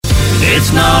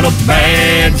It's not a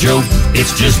bad joke,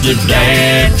 it's just a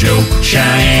dad joke.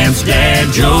 Cheyenne's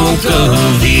dad joke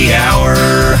of the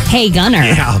hour. Hey, Gunner.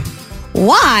 Yeah.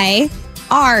 Why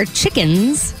are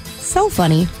chickens so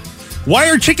funny? Why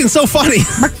are chickens so funny?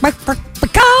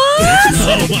 Because It's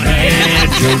not a bad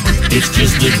joke, it's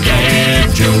just a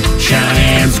dad joke.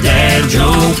 Cheyenne's dad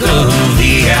joke of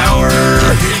the hour.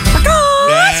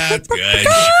 That's good.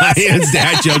 Cheyenne's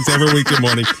dad jokes every weekday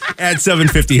morning at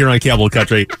 7:50 here on Cable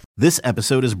Country. This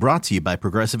episode is brought to you by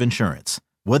Progressive Insurance.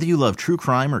 Whether you love true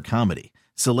crime or comedy,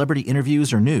 celebrity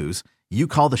interviews or news, you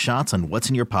call the shots on what's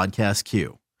in your podcast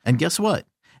queue. And guess what?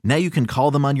 Now you can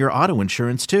call them on your auto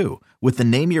insurance too with the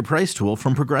Name Your Price tool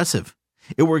from Progressive.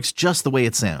 It works just the way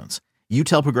it sounds. You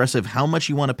tell Progressive how much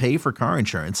you want to pay for car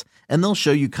insurance, and they'll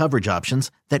show you coverage options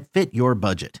that fit your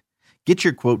budget. Get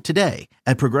your quote today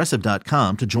at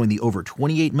Progressive.com to join the over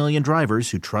 28 million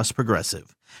drivers who trust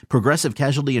Progressive. Progressive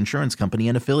Casualty Insurance Company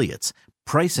and Affiliates.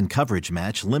 Price and coverage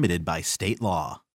match limited by state law.